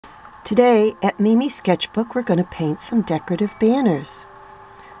Today at Mimi's Sketchbook, we're going to paint some decorative banners.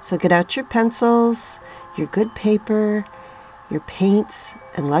 So get out your pencils, your good paper, your paints,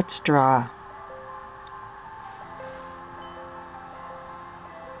 and let's draw.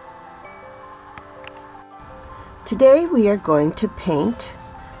 Today we are going to paint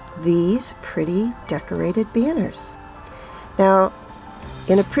these pretty decorated banners. Now,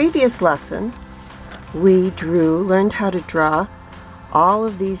 in a previous lesson, we learned how to draw all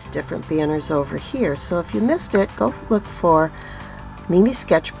of these different banners over here. So if you missed it, go look for Mimi's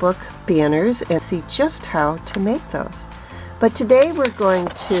Sketchbook banners and see just how to make those. But today we're going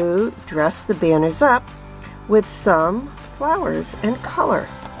to dress the banners up with some flowers and color.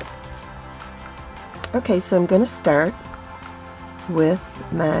 Okay, so I'm going to start with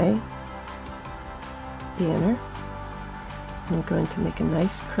my banner. I'm going to make a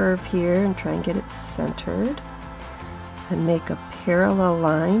nice curve here and try and get it centered and make a parallel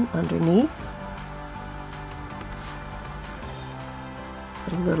line underneath.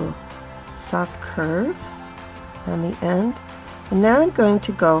 Put a little soft curve on the end. And now I'm going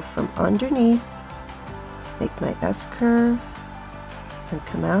to go from underneath, make my S curve, and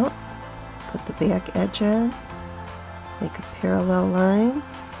come out, put the back edge on, make a parallel line,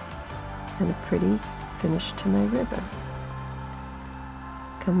 and a pretty finish to my ribbon.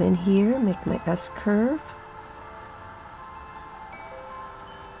 Come in here, make my S curve,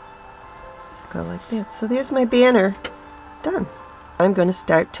 go like that. So there's my banner done. I'm going to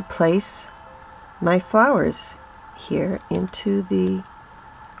start to place my flowers here into the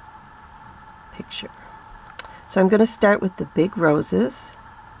picture. So I'm going to start with the big roses.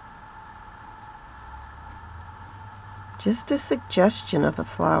 Just a suggestion of a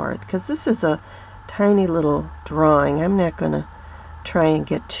flower, because this is a tiny little drawing. I'm not going to try and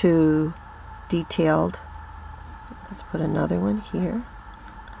get too detailed. Let's put another one here.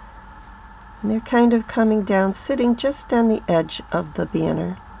 And they're kind of coming down, sitting just on the edge of the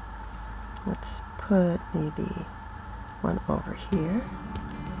banner. Let's put maybe one over here.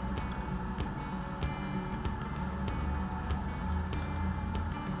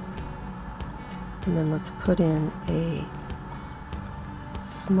 And then let's put in a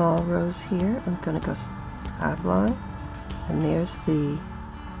small rose here. I'm going to go oblong. And there's the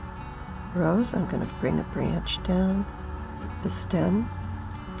rose. I'm going to bring a branch down the stem.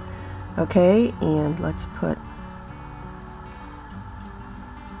 Okay, and let's put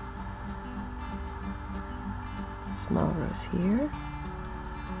a small rose here,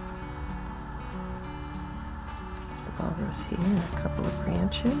 small rose here, and a couple of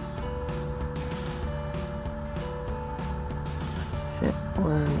branches. Let's fit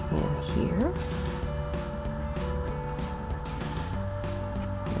one in here.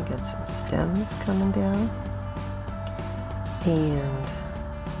 And get some stems coming down. And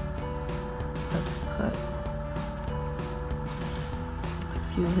let's put a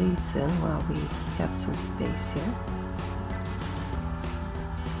few leaves in while we have some space here.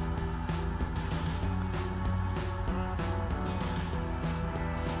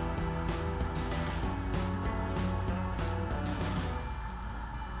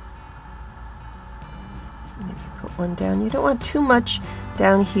 Maybe put one down. You don't want too much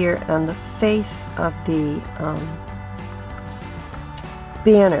down here on the face of the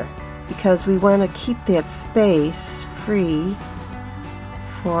banner, because we want to keep that space free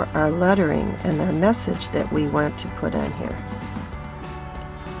for our lettering and our message that we want to put on here.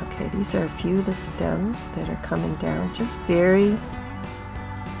 Okay, these are a few of the stems that are coming down, just very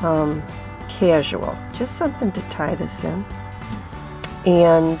casual, just something to tie this in.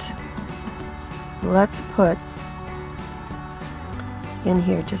 And let's put in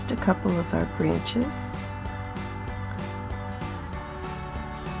here just a couple of our branches.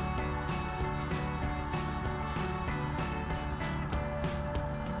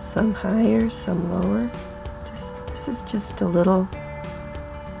 Some higher, some lower. This is just a little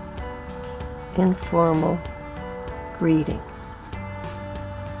informal greeting.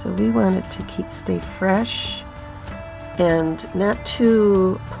 So we want it to stay fresh and not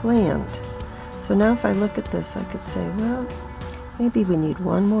too planned. So now if I look at this, I could say, well, maybe we need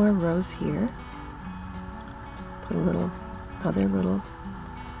one more rose here. Put another little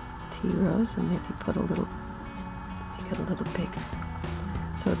tea rose, and maybe put make it a little bigger.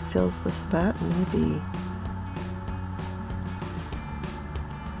 So it fills the spot. Maybe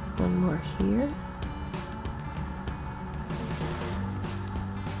one more here.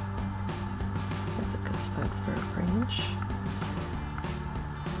 That's a good spot for a branch.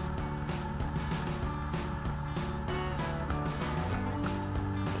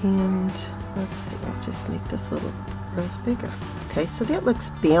 And let's see, let's just make this little rose bigger. Okay, so that looks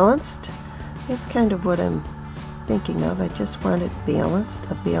balanced. That's kind of what I'm thinking of. I just want it balanced,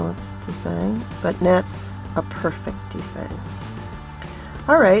 a balanced design, but not a perfect design.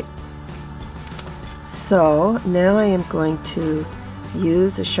 All right, so now I am going to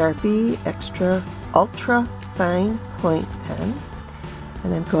use a Sharpie Extra Ultra Fine Point Pen,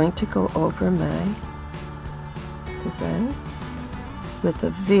 and I'm going to go over my design with a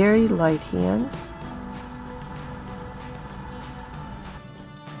very light hand.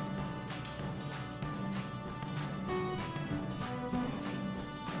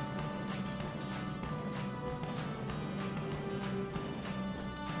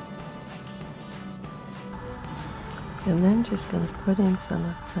 And then just going to put in some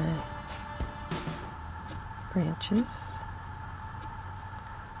of my branches.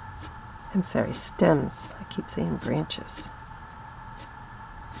 I'm sorry, stems. I keep saying branches.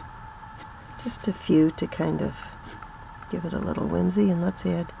 Just a few to kind of give it a little whimsy, and let's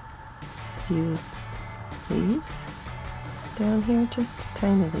add a few leaves down here, just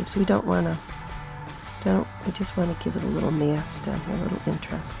tiny leaves. We don't want to, we just want to give it a little mass down here, a little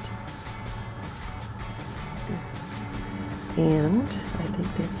interest. And I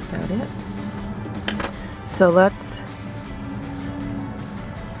think that's about it. So let's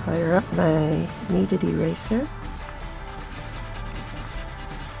fire up my kneaded eraser.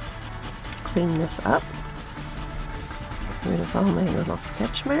 Clean this up. Get rid of all my little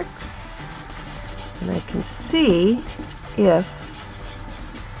sketch marks. And I can see if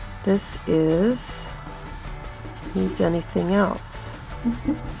this needs anything else.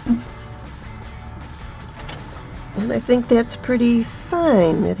 And I think that's pretty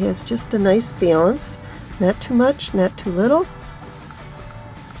fine. It has just a nice balance. Not too much, not too little.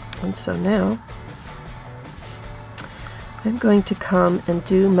 And so now I'm going to come and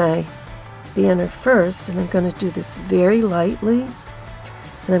do my banner first, and I'm going to do this very lightly.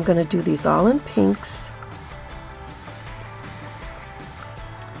 And I'm going to do these all in pinks.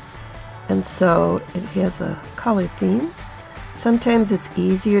 And so it has a color theme. Sometimes it's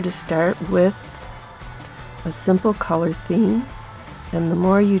easier to start with a simple color theme, and the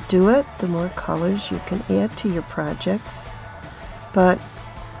more you do it, the more colors you can add to your projects. But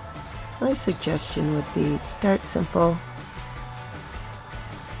my suggestion would be start simple,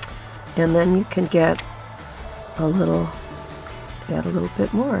 and then you can get add a little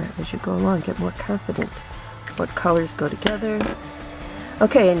bit more as you go along, get more confident what colors go together.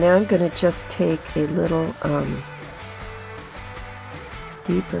 Okay, and now I'm going to just take a little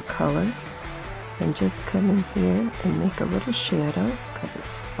deeper color and just come in here and make a little shadow, because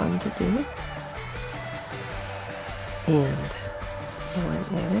it's fun to do. And while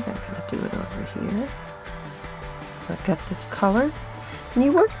I'm at it, I'm going to do it over here. I've got this color, and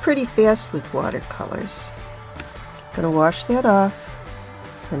you work pretty fast with watercolors. I'm going to wash that off,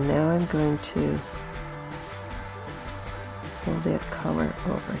 and now I'm going to pull that color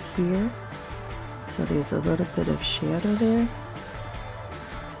over here, so there's a little bit of shadow there.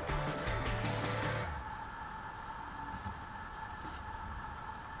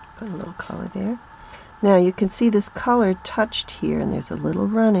 Put a little color there. Now you can see this color touched here, and there's a little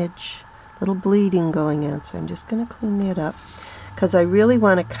runnage, little bleeding going on, so I'm just going to clean that up, because I really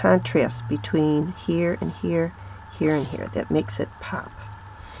want a contrast between here and here, here and here. That makes it pop.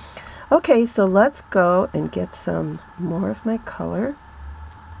 Okay, so let's go and get some more of my color.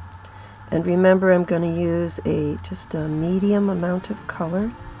 And remember, I'm going to use just a medium amount of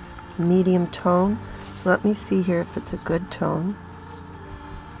color, medium tone. So let me see here if it's a good tone.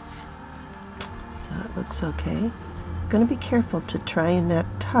 So it looks okay. I'm going to be careful to try and not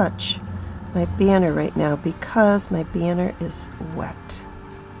touch my banner right now, because my banner is wet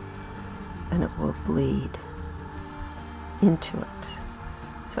and it will bleed into it.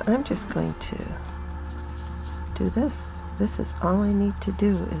 So I'm just going to do this. This is all I need to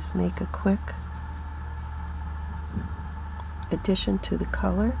do, is make a quick addition to the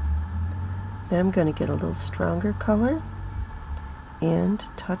color. Now I'm going to get a little stronger color and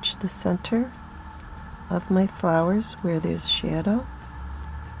touch the center of my flowers where there's shadow.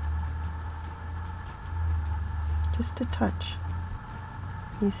 Just a touch.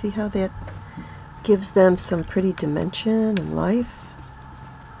 You see how that gives them some pretty dimension and life?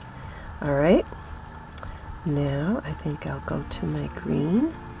 Alright, now I think I'll go to my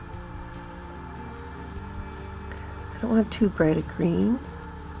green. I don't want too bright a green,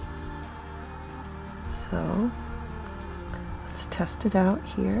 so let's test it out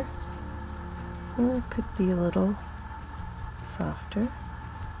here. Well, it could be a little softer.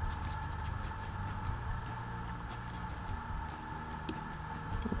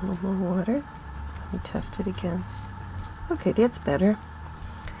 A little more water. Let me test it again. Okay, that's better.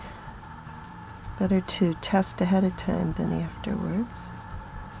 Better to test ahead of time than afterwards.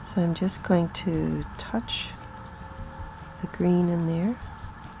 So I'm just going to touch the green in there.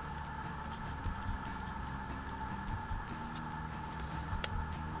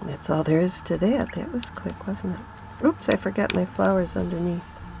 That's all there is to that. That was quick, wasn't it? Oops, I forgot my flowers underneath.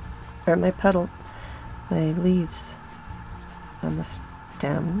 Or my leaves on the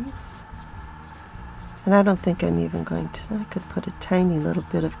stems. And I don't think I'm even going to, I could put a tiny little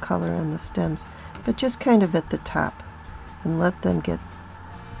bit of color on the stems, but just kind of at the top and let them get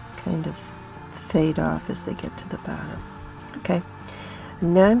kind of fade off as they get to the bottom. Okay,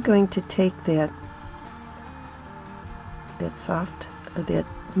 and now I'm going to take that soft, or that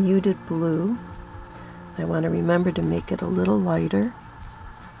muted blue. I want to remember to make it a little lighter.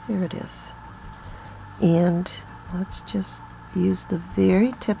 There it is. And let's just use the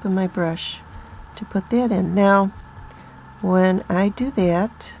very tip of my brush to put that in. Now, when I do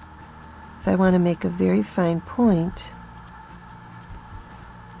that, if I want to make a very fine point,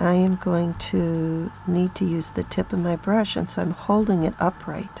 I am going to need to use the tip of my brush, and so I'm holding it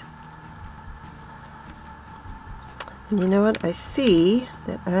upright. And you know what? I see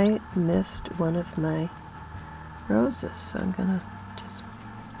that I missed one of my roses, so I'm going to just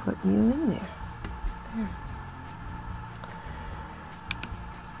put you in there. There.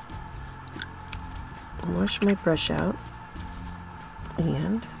 Wash my brush out,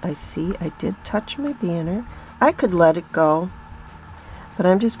 and I see I did touch my banner. I could let it go, but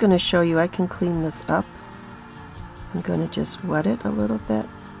I'm just going to show you I can clean this up. I'm going to just wet it a little bit,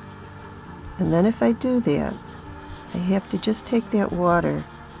 and then if I do that, I have to just take that water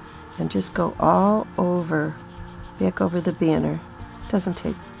and just go all over, back over the banner. Doesn't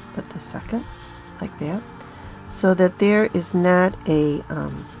take but a second, like that, so that there is not a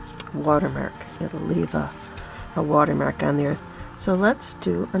watermark. It'll leave a watermark on there. So let's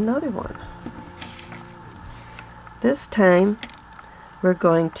do another one. This time we're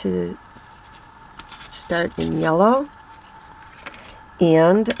going to start in yellow,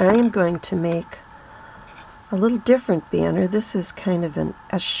 and I am going to make a little different banner. This is kind of an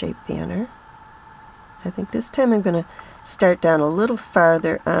S-shaped banner. I think this time I'm going to start down a little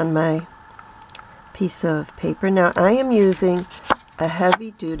farther on my piece of paper. Now I am using a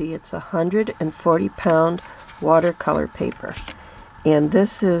heavy duty, it's 140-pound watercolor paper, and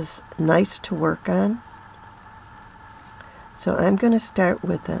this is nice to work on. So I'm going to start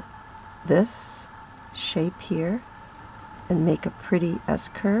with this shape here and make a pretty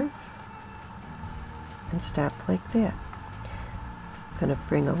S-curve and stop like that. I'm going to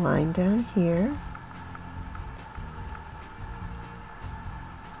bring a line down here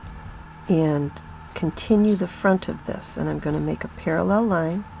and continue the front of this, and I'm going to make a parallel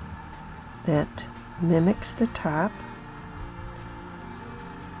line that mimics the top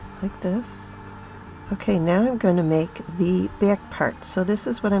like this. Okay, now I'm going to make the back part. So this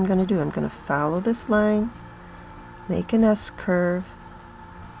is what I'm going to do. I'm going to follow this line, make an S curve,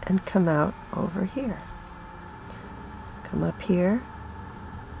 and come out over here. Come up here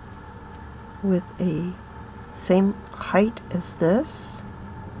with a same height as this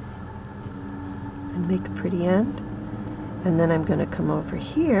and make a pretty end. And then I'm going to come over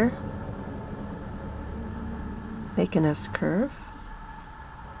here, make an S curve,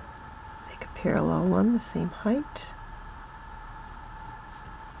 make a parallel one the same height,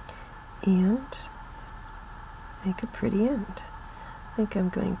 and make a pretty end. I think I'm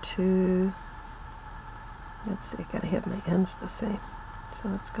going to, let's see, I gotta have my ends the same. So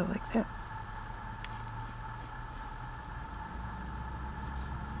let's go like that.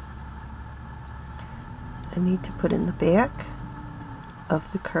 I need to put in the back of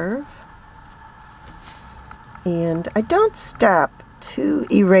the curve, and I don't stop to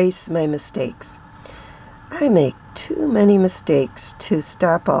erase my mistakes. I make too many mistakes to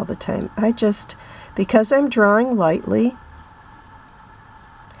stop all the time. I just, because I'm drawing lightly,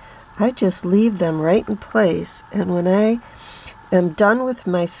 I just leave them right in place, and when I am done with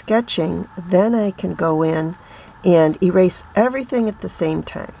my sketching, then I can go in and erase everything at the same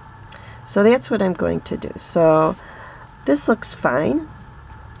time. So that's what I'm going to do. So this looks fine.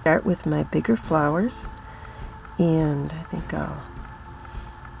 Start with my bigger flowers, and I think I'll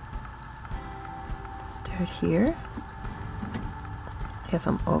start here, have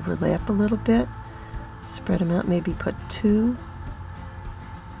them overlap a little bit, spread them out, maybe put two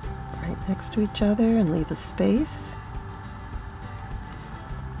right next to each other and leave a space,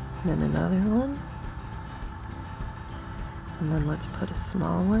 and then another one, and then let's put a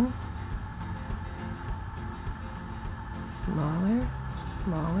small one, smaller,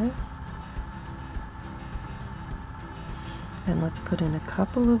 smaller, And let's put in a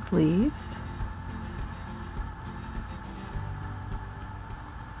couple of leaves.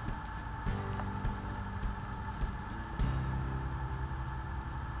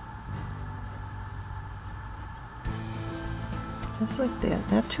 Just like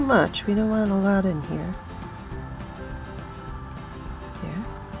that. Not too much. We don't want a lot in here. There.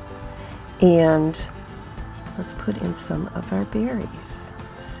 And let's put in some of our berries.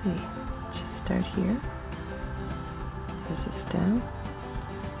 Let's see. Just start here. There's a stem.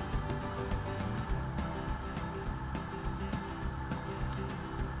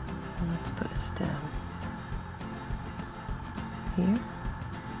 And let's put a stem here.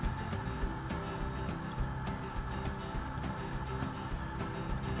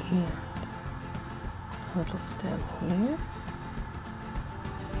 And a little stem here.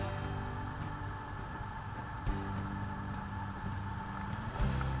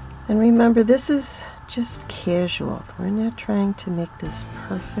 And remember, this is just casual. We're not trying to make this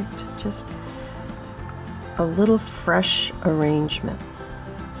perfect, just a little fresh arrangement.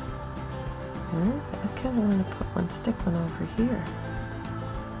 I kind of want to stick one over here.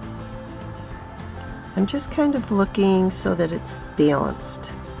 I'm just kind of looking so that it's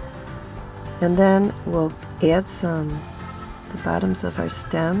balanced. And then we'll add the bottoms of our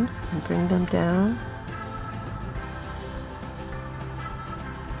stems and bring them down.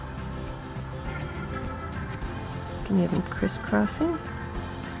 You can have them crisscrossing.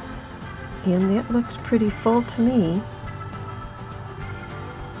 And that looks pretty full to me.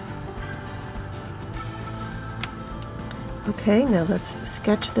 Okay, now let's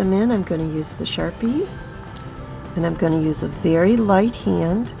sketch them in. I'm going to use the Sharpie, and I'm going to use a very light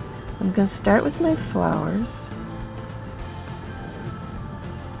hand. I'm going to start with my flowers.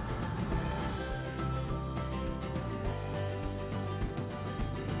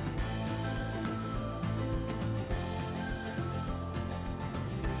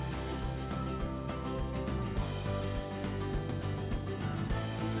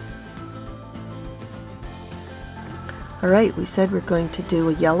 Alright, we said we're going to do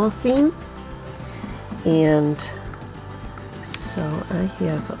a yellow theme, and so I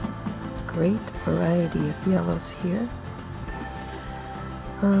have a great variety of yellows here.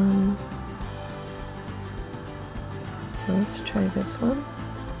 So let's try this one.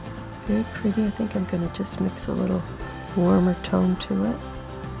 Very pretty. I think I'm going to just mix a little warmer tone to it.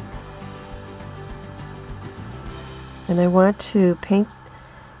 And I want to paint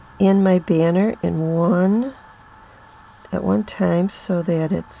in my banner at one time so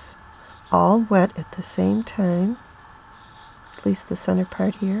that it's all wet at the same time, at least the center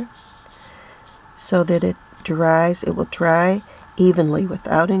part here, so that it will dry evenly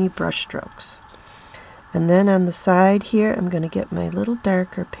without any brush strokes. And then on the side here, I'm going to get my little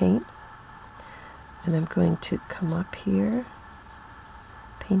darker paint, and I'm going to come up here,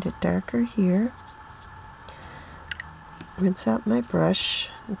 paint it darker here, rinse out my brush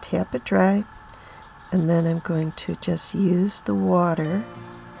and tap it dry. And then I'm going to just use the water.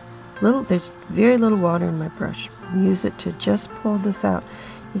 There's very little water in my brush. Use it to just pull this out.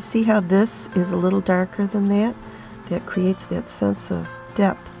 You see how this is a little darker than that? That creates that sense of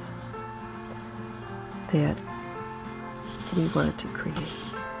depth that we want to create.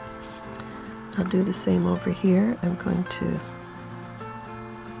 I'll do the same over here. I'm going to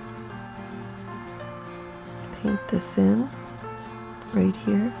paint this in right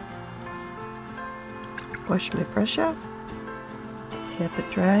here. Wash my brush out, tap it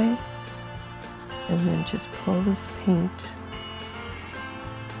dry, and then just pull this paint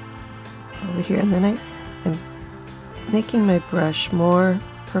over here. And then I'm making my brush more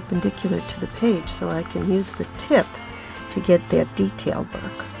perpendicular to the page so I can use the tip to get that detail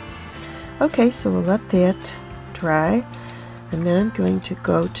work. Okay, so we'll let that dry, and then I'm going to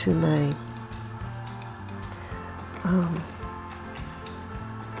go to my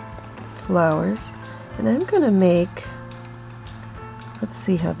flowers. And I'm going to make, let's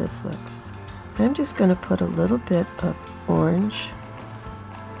see how this looks. I'm just going to put a little bit of orange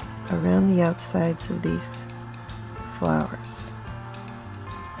around the outsides of these flowers.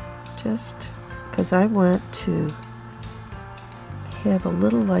 Just because I want to have a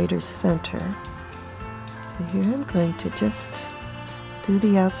little lighter center. So here I'm going to just do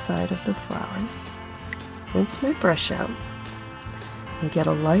the outside of the flowers. Rinse my brush out and get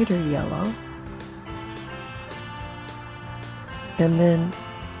a lighter yellow. And then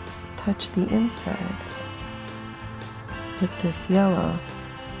touch the insides with this yellow.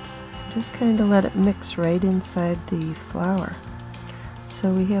 Just kind of let it mix right inside the flower.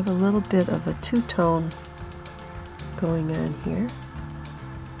 So we have a little bit of a two-tone going on here.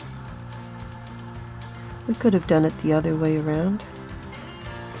 We could have done it the other way around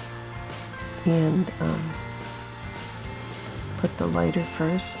and put the lighter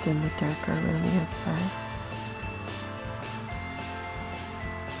first and the darker around the outside.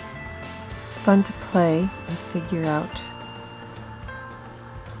 It's fun to play and figure out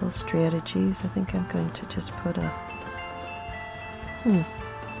little strategies. I think I'm going to just put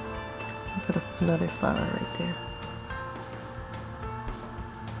another flower right there.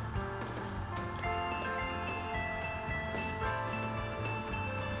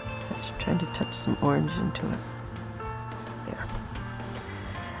 Trying to touch some orange into it. There.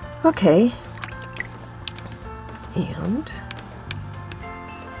 Okay. And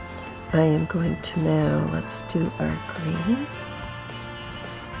I am going to now, let's do our green.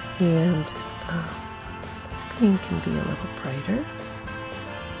 And this green can be a little brighter.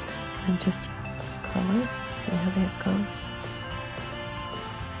 And just color, let's see how that goes.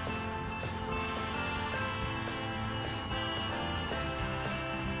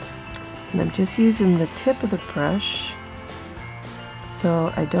 And I'm just using the tip of the brush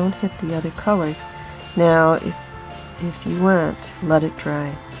so I don't hit the other colors. Now, if you want, let it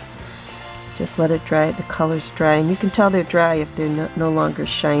dry. Just let it dry, the colors dry. And you can tell they're dry if they're no longer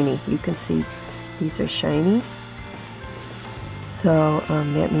shiny. You can see these are shiny. So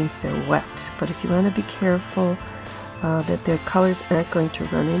that means they're wet. But if you want to be careful that their colors aren't going to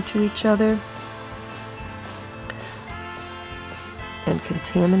run into each other and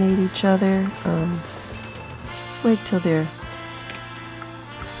contaminate each other, just wait till they're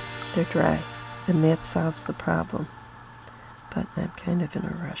dry, and that solves the problem. But I'm kind of in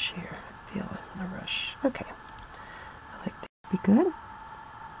a rush here. I feel it in a rush. Okay, I like that. Be good.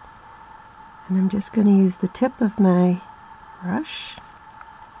 And I'm just going to use the tip of my brush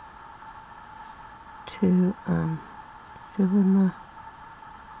to fill in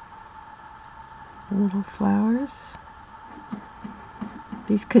the little flowers.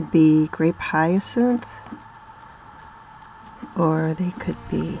 These could be grape hyacinth, or they could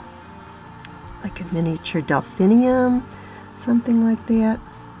be like a miniature delphinium, something like that.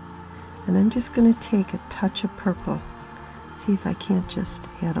 And I'm just going to take a touch of purple. See if I can't just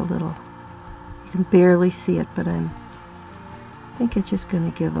add a little. You can barely see it, but I think it's just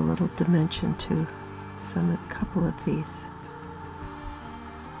going to give a little dimension to a couple of these.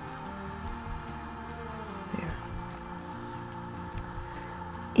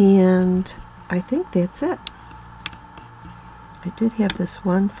 And I think that's it. I did have this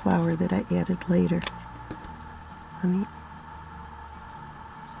one flower that I added later. Let me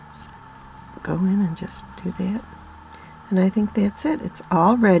go in and just do that. And I think that's it. It's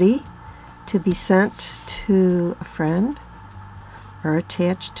all ready to be sent to a friend or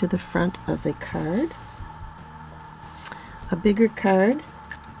attached to the front of a card, a bigger card.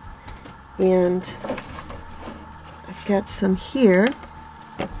 And I've got some here.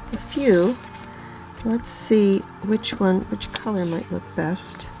 A few. Let's see which color might look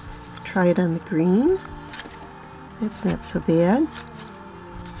best. Try it on the green. That's not so bad.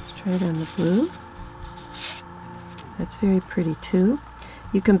 Let's try it on the blue. That's very pretty too.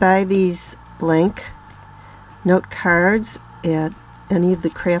 You can buy these blank note cards at any of the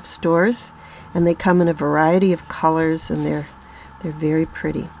craft stores, and they come in a variety of colors, and they're very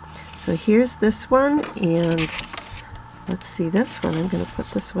pretty. So here's this one, and let's see this one. I'm going to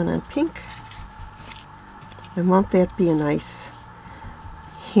put this one on pink. And won't that be a nice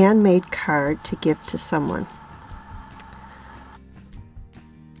handmade card to give to someone?